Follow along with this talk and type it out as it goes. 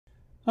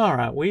All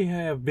right, we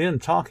have been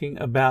talking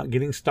about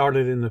getting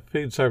started in the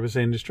food service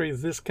industry.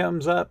 This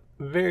comes up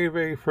very,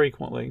 very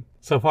frequently.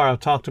 So far, I've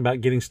talked about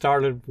getting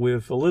started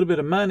with a little bit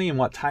of money and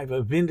what type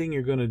of vending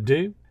you're going to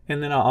do.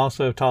 And then I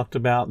also talked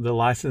about the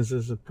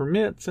licenses and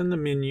permits and the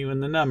menu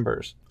and the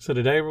numbers. So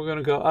today we're going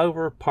to go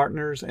over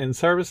partners and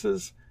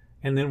services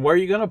and then where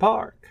you're going to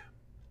park.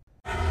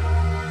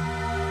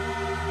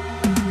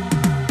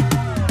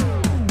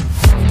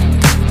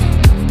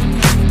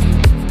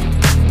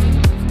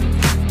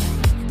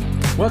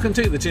 Welcome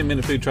to the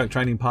 10-Minute Food Truck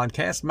Training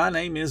Podcast. My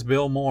name is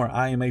Bill Moore.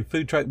 I am a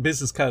food truck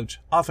business coach,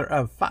 author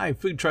of 5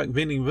 food truck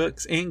vending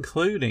books,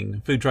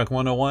 including Food Truck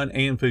 101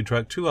 and Food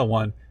Truck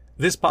 201.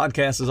 This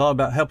podcast is all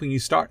about helping you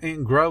start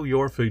and grow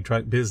your food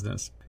truck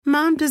business.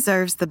 Mom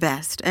deserves the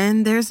best,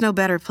 and there's no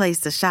better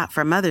place to shop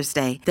for Mother's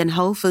Day than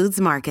Whole Foods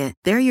Market.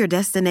 They're your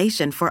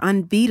destination for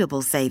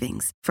unbeatable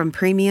savings, from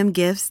premium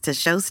gifts to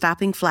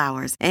show-stopping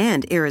flowers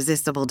and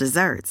irresistible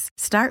desserts.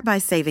 Start by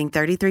saving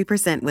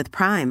 33% with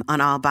Prime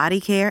on all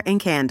body care and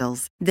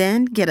candles.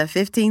 Then get a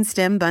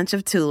 15-stem bunch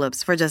of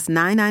tulips for just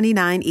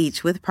 $9.99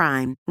 each with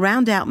Prime.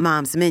 Round out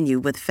Mom's menu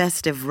with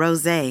festive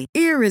rosé,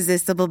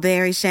 irresistible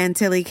berry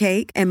chantilly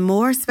cake, and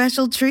more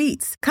special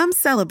treats. Come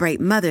celebrate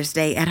Mother's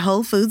Day at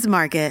Whole Foods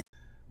Market.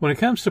 When it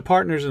comes to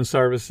partners and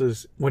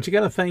services, what you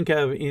got to think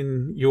of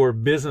in your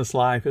business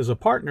life is a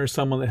partner is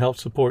someone that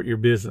helps support your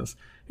business.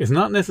 It's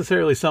not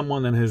necessarily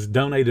someone that has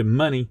donated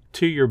money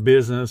to your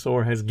business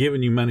or has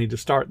given you money to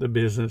start the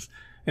business.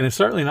 And it's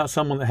certainly not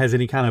someone that has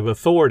any kind of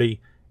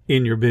authority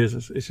in your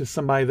business. It's just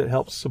somebody that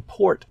helps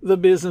support the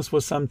business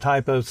with some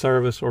type of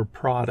service or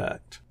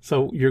product.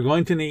 So you're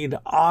going to need,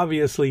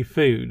 obviously,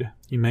 food.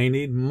 You may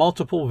need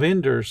multiple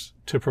vendors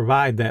to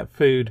provide that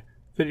food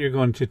that you're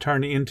going to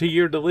turn into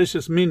your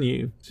delicious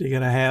menu. So you got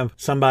to have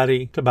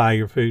somebody to buy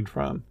your food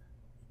from.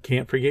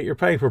 Can't forget your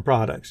paper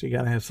products. You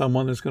got to have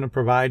someone that's going to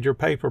provide your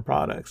paper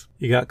products.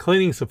 You got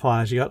cleaning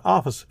supplies. You got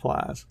office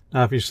supplies.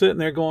 Now, if you're sitting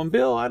there going,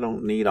 Bill, I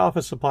don't need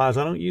office supplies.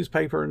 I don't use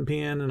paper and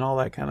pen and all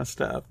that kind of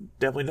stuff.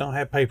 Definitely don't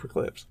have paper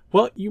clips.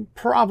 Well, you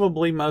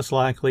probably most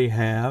likely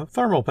have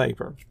thermal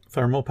paper.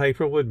 Thermal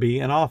paper would be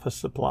an office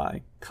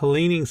supply.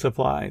 Cleaning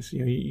supplies.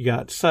 You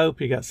got soap,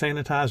 you got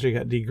sanitizer, you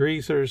got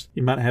degreasers.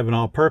 You might have an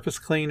all-purpose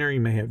cleaner. You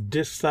may have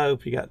dish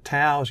soap. You got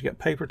towels. You got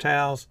paper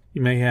towels.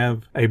 You may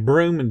have a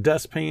broom and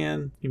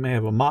dustpan. You may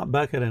have a mop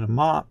bucket and a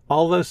mop.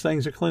 All those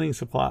things are cleaning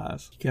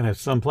supplies. You can have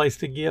some place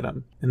to get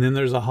them. And then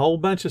there's a whole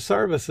bunch of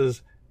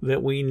services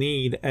that we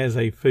need as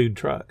a food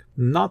truck,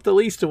 not the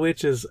least of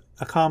which is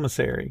a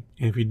commissary.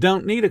 And if you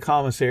don't need a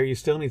commissary, you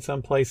still need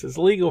some place that's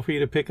legal for you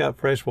to pick up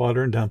fresh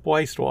water and dump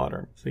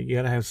wastewater. So you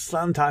got to have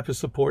some type of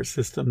support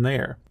system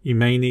there. You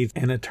may need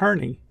an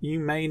attorney. You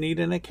may need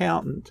an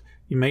accountant.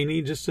 You may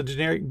need just a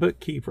generic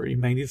bookkeeper. You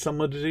may need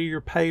someone to do your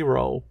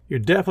payroll. You're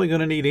definitely going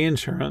to need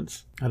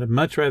insurance. I'd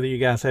much rather you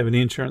guys have an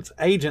insurance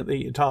agent that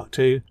you talk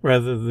to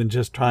rather than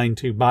just trying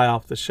to buy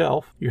off the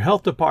shelf. Your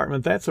health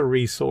department, that's a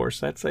resource.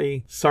 That's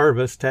a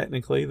service,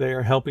 technically. They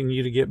are helping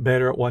you to get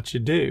better at what you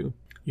do.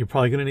 You're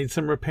probably going to need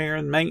some repair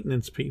and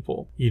maintenance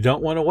people. You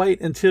don't want to wait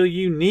until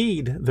you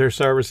need their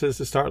services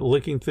to start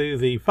looking through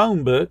the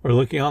phone book or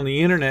looking on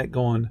the internet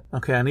going,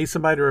 okay, I need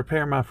somebody to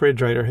repair my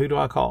refrigerator. Who do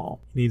I call?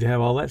 You need to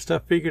have all that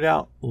stuff figured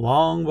out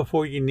long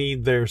before you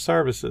need their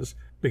services.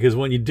 Because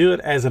when you do it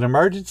as an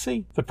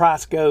emergency, the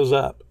price goes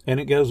up and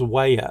it goes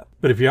way up.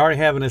 But if you already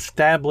have an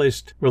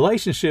established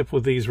relationship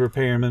with these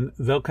repairmen,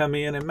 they'll come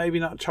in and maybe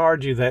not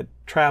charge you that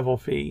travel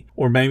fee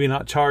or maybe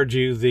not charge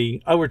you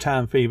the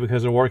overtime fee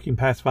because they're working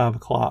past 5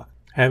 o'clock.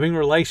 Having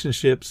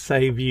relationships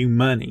save you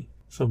money.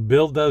 So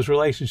build those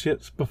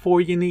relationships before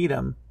you need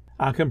them.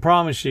 I can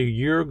promise you,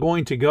 you're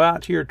going to go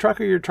out to your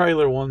truck or your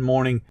trailer one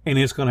morning and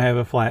it's going to have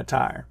a flat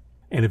tire.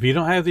 And if you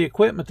don't have the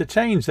equipment to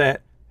change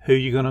that, who are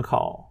you going to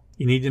call?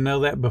 You need to know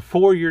that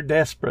before you're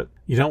desperate.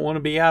 You don't want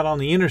to be out on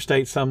the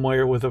interstate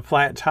somewhere with a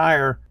flat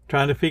tire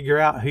trying to figure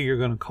out who you're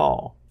going to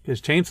call.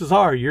 Because chances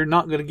are you're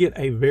not going to get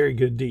a very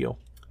good deal.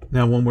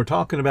 Now, when we're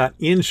talking about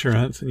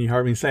insurance, and you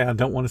heard me say I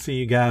don't want to see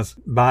you guys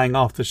buying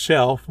off the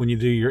shelf when you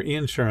do your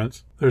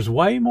insurance, there's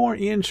way more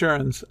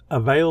insurance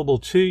available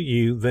to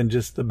you than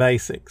just the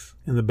basics.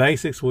 And the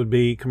basics would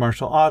be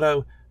commercial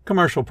auto,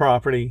 commercial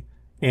property,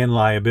 and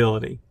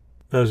liability.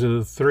 Those are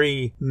the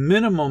 3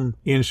 minimum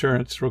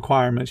insurance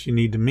requirements you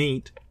need to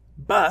meet,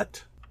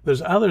 but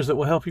there's others that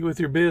will help you with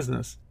your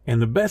business. And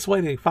the best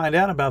way to find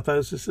out about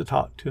those is to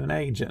talk to an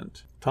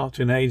agent. Talk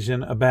to an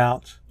agent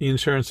about the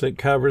insurance that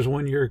covers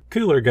when your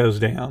cooler goes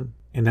down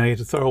and now you have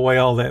to throw away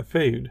all that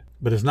food.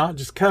 But it's not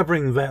just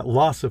covering that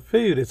loss of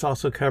food, it's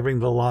also covering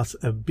the loss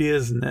of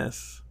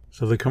business.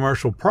 So the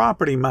commercial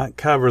property might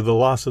cover the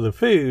loss of the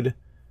food,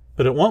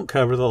 but it won't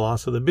cover the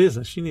loss of the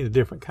business. You need a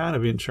different kind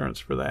of insurance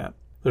for that.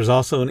 There's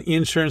also an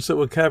insurance that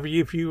would cover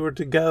you if you were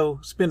to go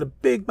spend a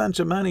big bunch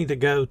of money to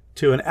go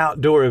to an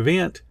outdoor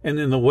event and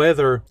then the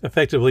weather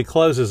effectively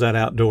closes that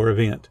outdoor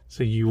event.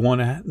 So you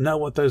want to know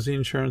what those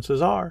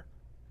insurances are.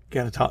 You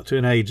got to talk to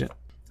an agent.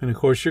 And of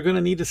course, you're going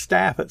to need a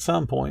staff at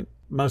some point.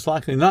 Most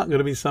likely not going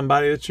to be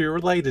somebody that you're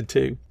related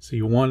to. So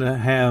you want to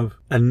have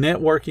a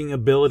networking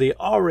ability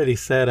already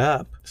set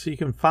up so you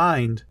can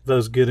find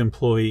those good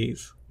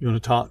employees. You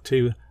want to talk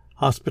to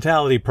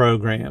hospitality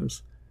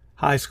programs,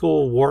 high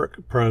school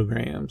work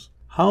programs.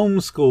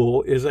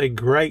 Homeschool is a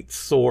great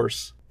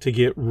source to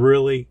get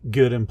really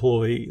good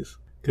employees,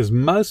 because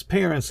most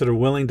parents that are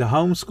willing to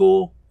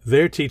homeschool,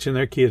 they're teaching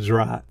their kids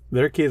right.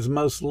 Their kids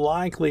most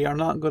likely are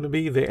not going to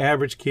be the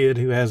average kid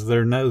who has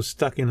their nose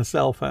stuck in a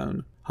cell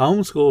phone.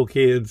 Homeschool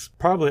kids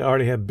probably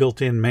already have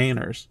built-in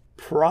manners,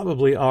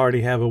 probably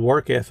already have a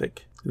work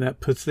ethic, and that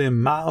puts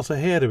them miles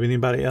ahead of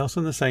anybody else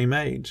in the same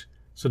age.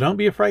 So don't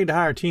be afraid to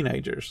hire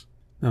teenagers.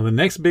 Now, the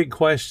next big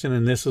question,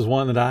 and this is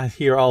one that I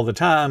hear all the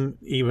time,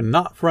 even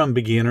not from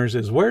beginners,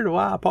 is where do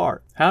I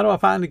park? How do I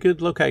find a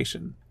good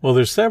location? Well,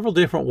 there's several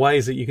different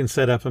ways that you can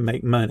set up and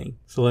make money.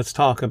 So let's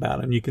talk about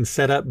them. You can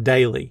set up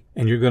daily,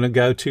 and you're going to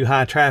go to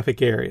high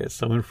traffic areas.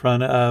 So in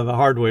front of a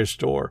hardware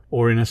store,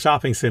 or in a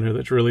shopping center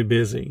that's really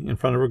busy, in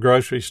front of a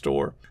grocery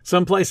store,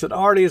 someplace that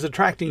already is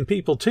attracting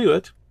people to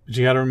it. But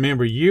you got to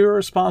remember, you're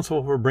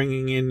responsible for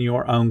bringing in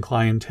your own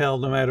clientele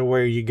no matter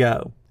where you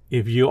go.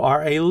 If you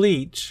are a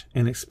leech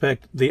and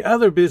expect the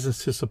other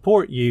business to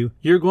support you,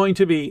 you're going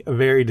to be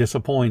very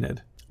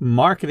disappointed.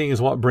 Marketing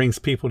is what brings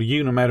people to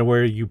you no matter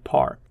where you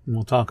park. And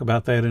we'll talk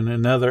about that in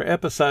another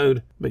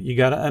episode, but you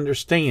got to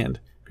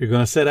understand, if you're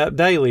going to set up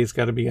daily, it's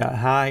got to be a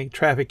high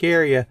traffic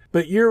area,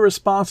 but you're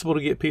responsible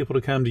to get people to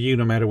come to you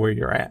no matter where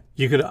you're at.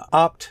 You could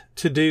opt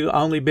to do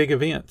only big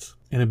events.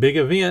 And a big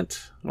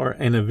event, or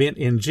an event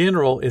in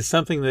general, is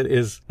something that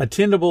is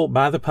attendable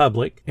by the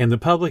public, and the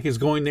public is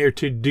going there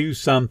to do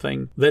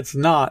something that's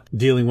not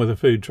dealing with a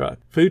food truck.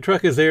 Food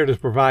truck is there to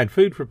provide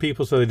food for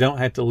people so they don't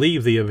have to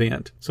leave the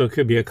event. So it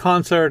could be a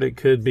concert, it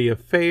could be a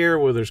fair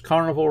where there's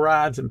carnival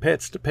rides and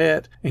pets to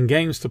pet and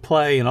games to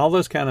play and all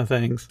those kind of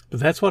things.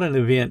 But that's what an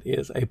event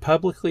is, a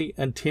publicly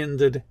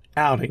attended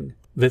outing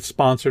that's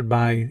sponsored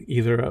by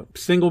either a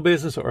single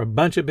business or a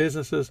bunch of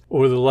businesses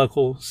or the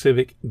local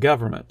civic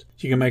government.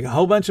 You can make a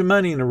whole bunch of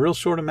money in a real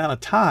short amount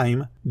of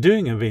time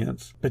doing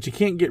events, but you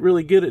can't get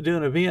really good at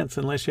doing events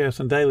unless you have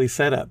some daily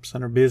setups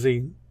and are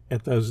busy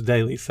at those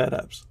daily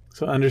setups.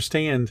 So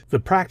understand, the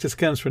practice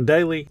comes from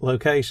daily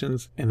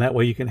locations, and that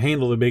way you can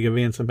handle the big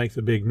events and make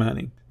the big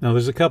money. Now,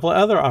 there's a couple of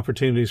other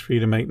opportunities for you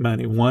to make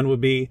money. One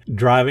would be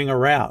driving a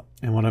route.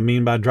 And what I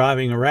mean by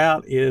driving a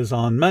route is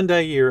on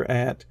Monday, you're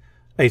at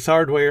Ace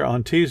Hardware,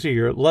 on Tuesday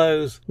you're at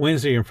Lowe's,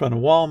 Wednesday you're in front of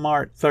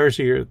Walmart,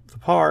 Thursday you're at the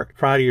park,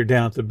 Friday you're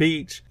down at the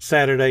beach,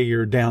 Saturday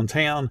you're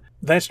downtown.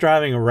 That's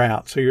driving a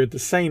route. So you're at the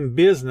same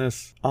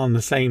business on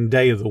the same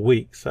day of the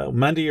week. So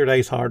Monday you're at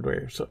Ace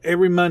Hardware. So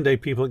every Monday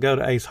people that go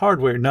to Ace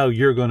Hardware know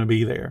you're going to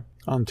be there.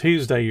 On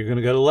Tuesday, you're going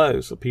to go to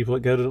Lowe's. So people that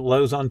go to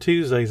Lowe's on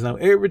Tuesdays know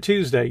every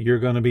Tuesday you're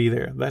going to be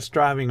there. That's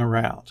driving a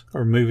route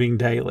or moving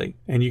daily.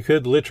 And you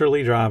could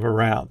literally drive a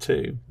route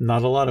too.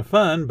 Not a lot of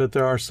fun, but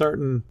there are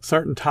certain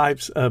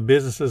types of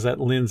businesses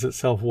that lends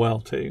itself well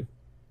to.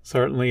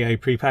 Certainly a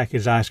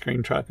prepackaged ice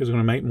cream truck is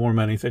going to make more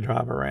money if they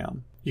drive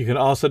around. You can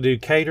also do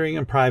catering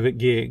and private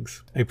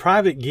gigs. A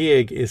private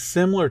gig is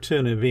similar to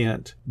an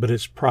event, but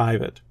it's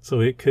private.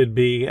 So it could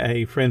be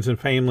a friends and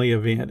family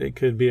event. It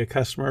could be a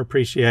customer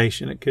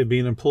appreciation. It could be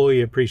an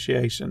employee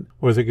appreciation.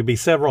 Or there could be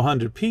several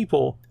hundred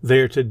people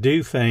there to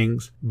do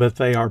things, but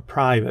they are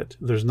private.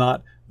 There's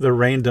not the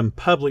random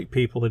public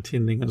people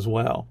attending as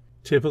well.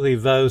 Typically,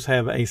 those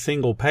have a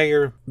single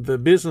payer. The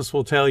business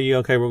will tell you,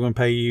 okay, we're going to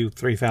pay you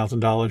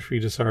 $3,000 for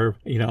you to serve,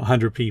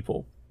 100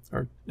 people.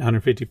 Or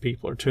 150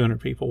 people or 200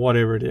 people,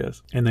 whatever it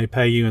is. And they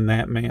pay you in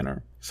that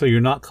manner. So you're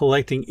not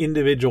collecting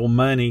individual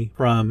money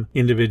from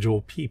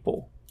individual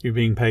people. You're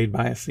being paid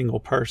by a single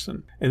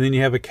person. And then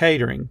you have a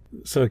catering.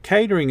 So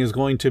catering is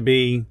going to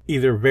be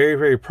either very,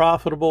 very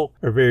profitable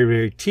or very,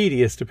 very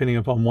tedious, depending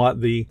upon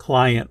what the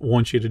client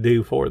wants you to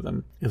do for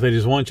them. If they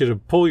just want you to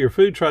pull your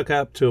food truck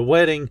up to a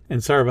wedding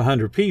and serve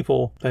 100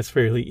 people, that's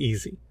fairly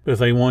easy. But if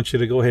they want you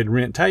to go ahead and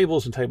rent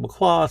tables and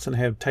tablecloths and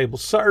have table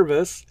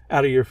service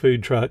out of your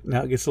food truck,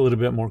 now it gets a little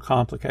bit more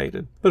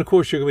complicated. But of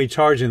course, you're going to be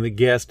charging the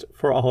guest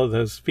for all of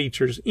those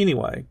features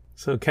anyway.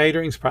 So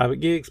caterings, private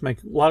gigs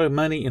make a lot of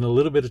money in a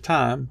little bit of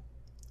time.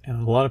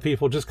 And a lot of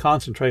people just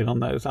concentrate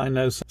on those. I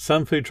know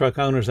some food truck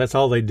owners, that's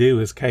all they do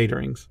is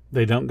caterings.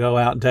 They don't go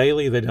out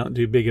daily. They don't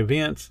do big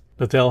events,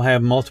 but they'll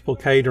have multiple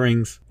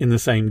caterings in the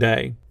same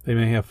day. They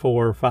may have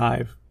 4 or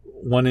 5.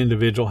 One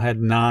individual had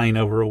 9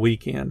 over a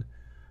weekend,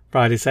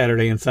 Friday,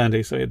 Saturday, and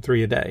Sunday. So he had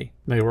 3 a day.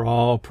 They were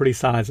all pretty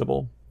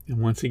sizable. And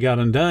once he got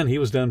them done, he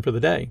was done for the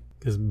day.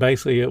 Because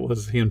basically it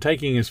was him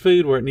taking his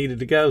food where it needed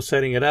to go,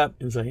 setting it up,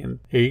 and saying,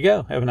 here you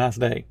go, have a nice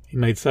day. He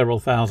made several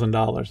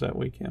 $1,000s that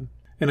weekend.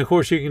 And of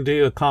course, you can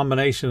do a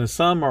combination of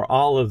some or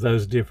all of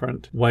those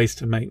different ways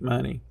to make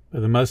money.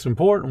 But the most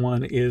important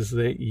one is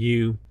that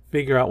you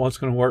figure out what's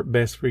going to work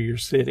best for your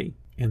city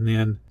and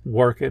then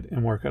work it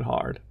and work it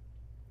hard.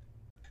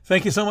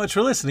 Thank you so much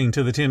for listening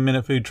to the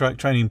 10-Minute Food Truck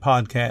Training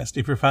Podcast.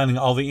 If you're finding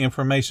all the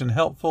information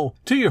helpful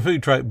to your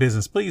food truck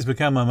business, please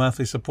become a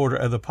monthly supporter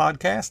of the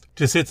podcast.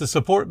 Just hit the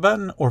support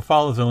button or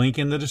follow the link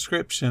in the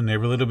description.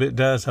 Every little bit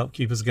does help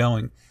keep us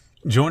going.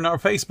 Join our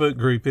Facebook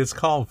group. It's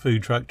called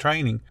Food Truck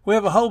Training. We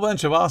have a whole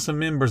bunch of awesome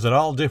members at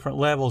all different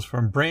levels,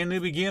 from brand new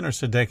beginners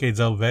to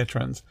decades-old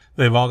veterans.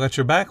 They've all got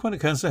your back when it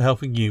comes to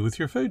helping you with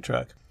your food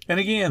truck. And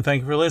again,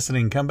 thank you for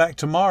listening. Come back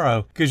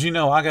tomorrow, because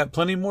I got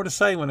plenty more to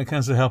say when it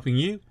comes to helping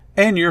you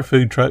and your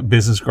food truck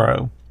business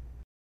grow.